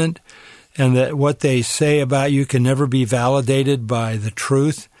consistent and that what they say about you can never be validated by the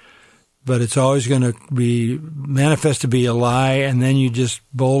truth, but it's always going to be manifest to be a lie, and then you just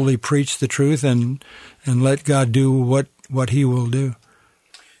boldly preach the truth and let God do what he will do.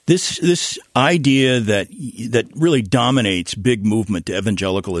 This idea that really dominates big movement to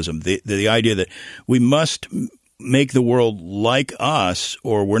evangelicalism, the idea that we must make the world like us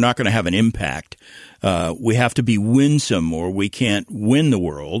or we're not going to have an impact. We have to be winsome or we can't win the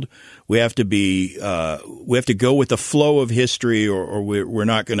world. We have to go with the flow of history or we're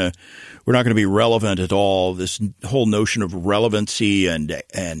not going to be relevant at all. This whole notion of relevancy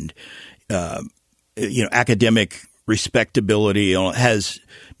and academic respectability has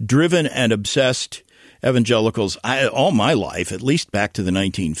driven and obsessed evangelicals all my life, at least back to the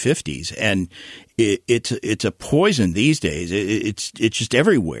 1950s, and it's a poison these days. It's just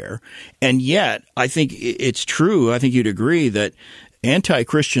everywhere, and yet I think it's true. I think you'd agree that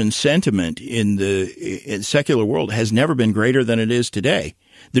anti-Christian sentiment in the secular world has never been greater than it is today.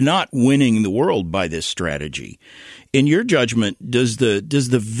 They're not winning the world by this strategy. In your judgment, does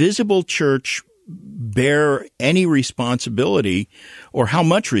the visible church bear any responsibility, or how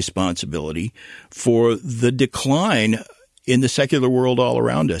much responsibility, for the decline in the secular world all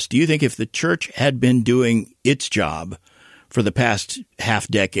around us? Do you think if the church had been doing its job for the past half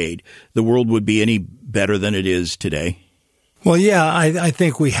decade, the world would be any better than it is today? Well, yeah, I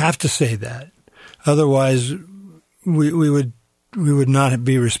think we have to say that. Otherwise, we would not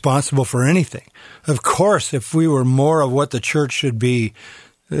be responsible for anything. Of course, if we were more of what the church should be,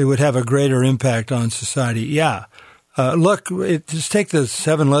 it would have a greater impact on society. Yeah. Look, just take the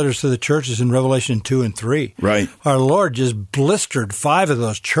 7 letters to the churches in Revelation 2 and 3. Right. Our Lord just blistered 5 of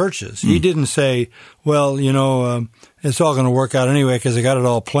those churches. He didn't say, well, it's all going to work out anyway because I got it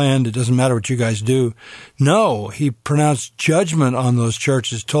all planned. It doesn't matter what you guys do. No, he pronounced judgment on those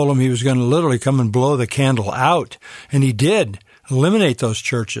churches, told them he was going to literally come and blow the candle out. And he did eliminate those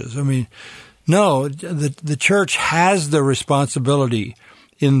churches. No, the church has the responsibility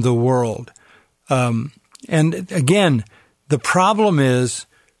in the world. And again, the problem is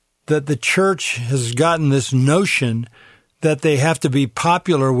that the church has gotten this notion that they have to be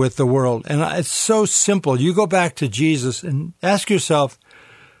popular with the world. And it's so simple. You go back to Jesus and ask yourself,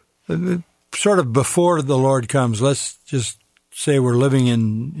 sort of before the Lord comes, let's just say we're living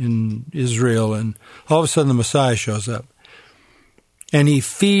in Israel, and all of a sudden the Messiah shows up. And he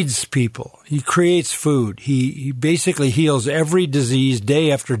feeds people. He creates food. He basically heals every disease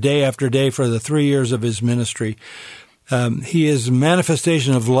day after day after day for the 3 years of his ministry. He is a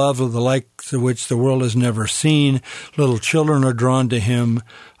manifestation of love of the likes of which the world has never seen. Little children are drawn to him.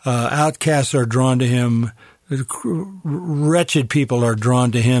 Outcasts are drawn to him. Wretched people are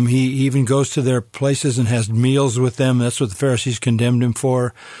drawn to him. He even goes to their places and has meals with them. That's what the Pharisees condemned him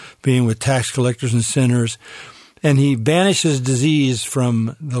for, being with tax collectors and sinners. And he banishes disease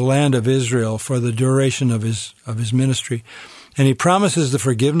from the land of Israel for the duration of his ministry. And he promises the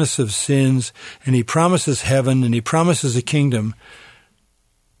forgiveness of sins, and he promises heaven, and he promises a kingdom.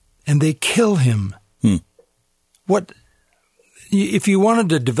 And they kill him. What, if you wanted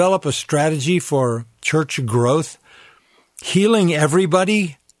to develop a strategy for church growth, healing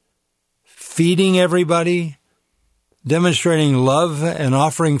everybody, feeding everybody, demonstrating love and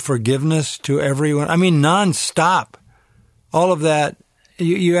offering forgiveness to everyone, I mean, nonstop, all of that,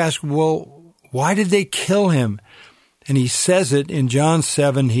 you ask, well, why did they kill him? And he says it in John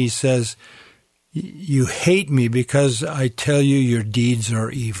 7, he says, you hate me because I tell you your deeds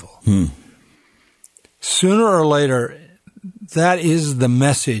are evil. Sooner or later, that is the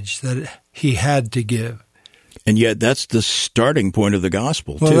message that he had to give. And yet that's the starting point of the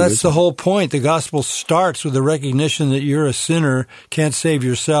gospel, too. Well, that's the whole point. The gospel starts with the recognition that you're a sinner, can't save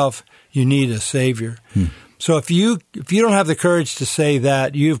yourself, you need a Savior. So if you don't have the courage to say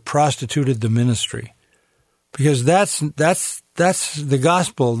that, you've prostituted the ministry. Because that's the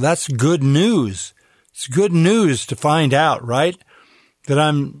gospel. That's good news. It's good news to find out, right? That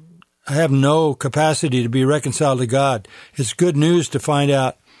I have no capacity to be reconciled to God. It's good news to find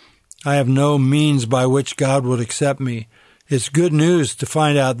out I have no means by which God would accept me. It's good news to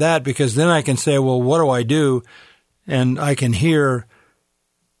find out that, because then I can say, well, what do I do? And I can hear,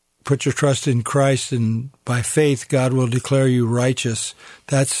 put your trust in Christ, and by faith, God will declare you righteous.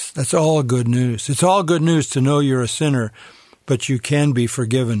 That's all good news. It's all good news to know you're a sinner, but you can be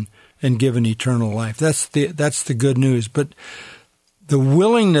forgiven and given eternal life. That's the good news. But the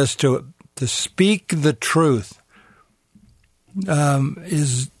willingness to speak the truth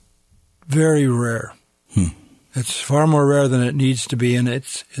is very rare. It's far more rare than it needs to be, and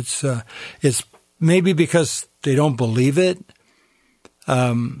it's maybe because they don't believe it.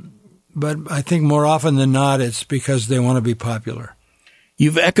 But I think more often than not, it's because they want to be popular.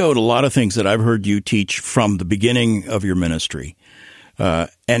 You've echoed a lot of things that I've heard you teach from the beginning of your ministry.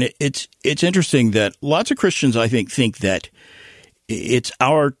 And it's interesting that lots of Christians, I think that it's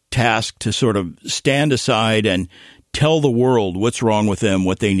our task to sort of stand aside and tell the world what's wrong with them,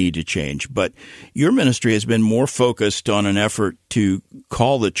 what they need to change. But your ministry has been more focused on an effort to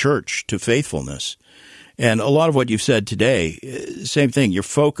call the church to faithfulness. And a lot of what you've said today, same thing. Your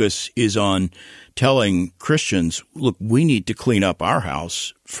focus is on telling Christians, look, we need to clean up our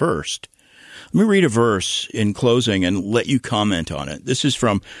house first. Let me read a verse in closing and let you comment on it. This is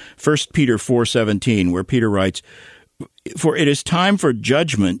from 1 Peter 4:17, where Peter writes, "For it is time for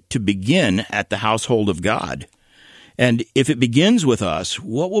judgment to begin at the household of God. And if it begins with us,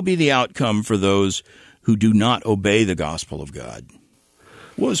 what will be the outcome for those who do not obey the gospel of God?"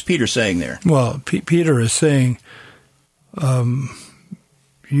 What was Peter saying there? Well, Peter is saying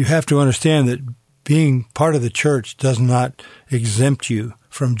you have to understand that being part of the church does not exempt you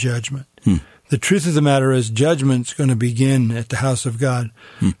from judgment. The truth of the matter is judgment's going to begin at the house of God.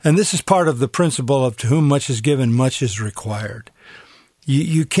 And this is part of the principle of to whom much is given, much is required.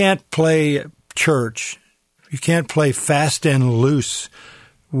 You can't play church. You can't play fast and loose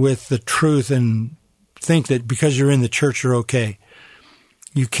with the truth and think that because you're in the church, you're okay.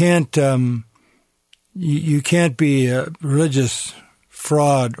 You can't you can't be a religious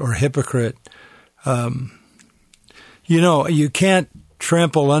fraud or hypocrite. You can't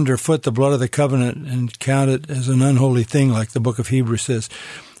trample underfoot the blood of the covenant and count it as an unholy thing, like the book of Hebrews says.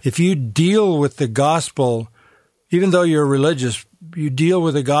 If you deal with the gospel, even though you're religious, you deal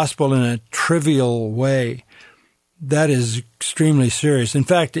with the gospel in a trivial way, that is extremely serious. In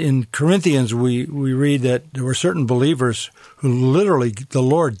fact, in Corinthians, we read that there were certain believers who literally the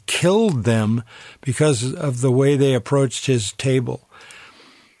Lord killed them because of the way they approached his table.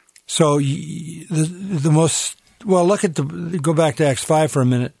 So go back to Acts 5 for a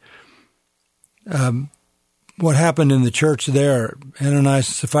minute. What happened in the church there, Ananias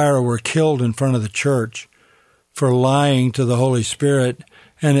and Sapphira were killed in front of the church. for lying to the Holy Spirit.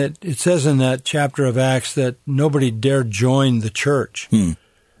 And it says in that chapter of Acts that nobody dared join the church. You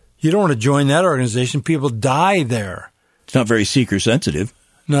don't want to join that organization. People die there. It's not very seeker-sensitive.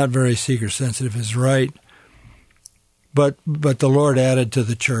 Not very seeker-sensitive is right. But the Lord added to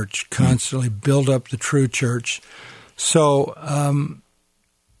the church, constantly build up the true church. So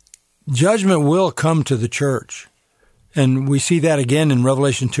judgment will come to the church. And we see that again in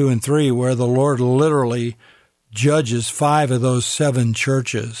Revelation 2 and 3, where the Lord literally judges 5 of those 7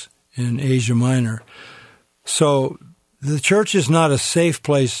 churches in Asia Minor. So the church is not a safe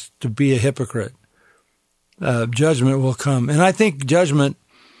place to be a hypocrite. Judgment will come. And I think judgment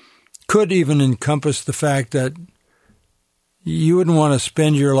could even encompass the fact that you wouldn't want to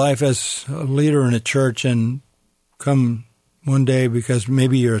spend your life as a leader in a church and come one day because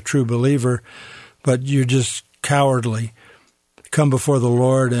maybe you're a true believer, but you're just cowardly. Come before the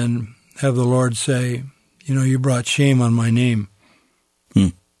Lord and have the Lord say, you brought shame on my name.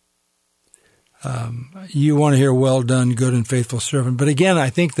 You want to hear, well done, good and faithful servant. But again,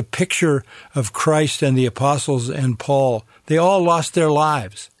 I think the picture of Christ and the apostles and Paul, they all lost their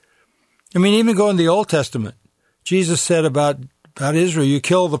lives. I mean, even go in the Old Testament, Jesus said about Israel, you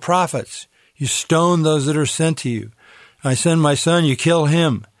kill the prophets. You stone those that are sent to you. I send my son, you kill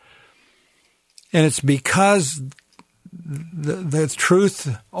him. And it's because the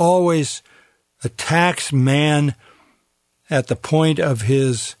truth always attacks man at the point of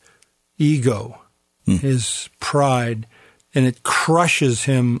his ego, his pride, and it crushes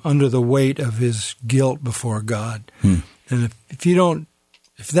him under the weight of his guilt before God. And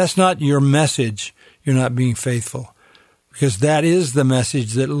if that's not your message, you're not being faithful, because that is the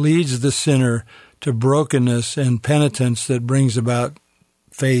message that leads the sinner to brokenness and penitence that brings about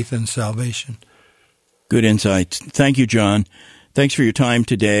faith and salvation. Good insight. Thank you, John. Thanks for your time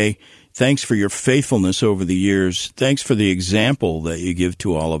today. Thanks for your faithfulness over the years. Thanks for the example that you give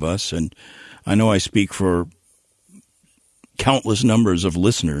to all of us. And I know I speak for countless numbers of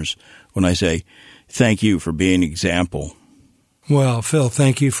listeners when I say thank you for being an example. Well, Phil,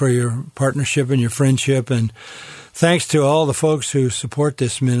 thank you for your partnership and your friendship. And thanks to all the folks who support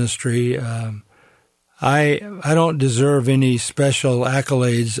this ministry. I don't deserve any special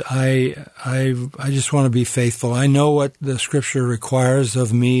accolades. I just want to be faithful. I know what the Scripture requires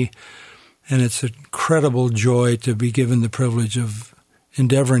of me, and it's an incredible joy to be given the privilege of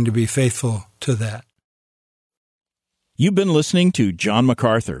endeavoring to be faithful to that. You've been listening to John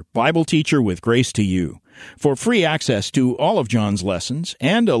MacArthur, Bible teacher with Grace to You. For free access to all of John's lessons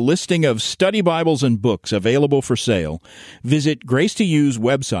and a listing of study Bibles and books available for sale, visit Grace to You's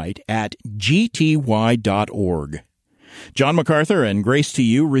website at gty.org. John MacArthur and Grace to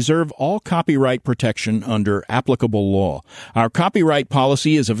You reserve all copyright protection under applicable law. Our copyright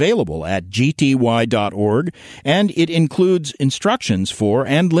policy is available at gty.org, and it includes instructions for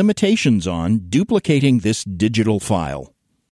and limitations on duplicating this digital file.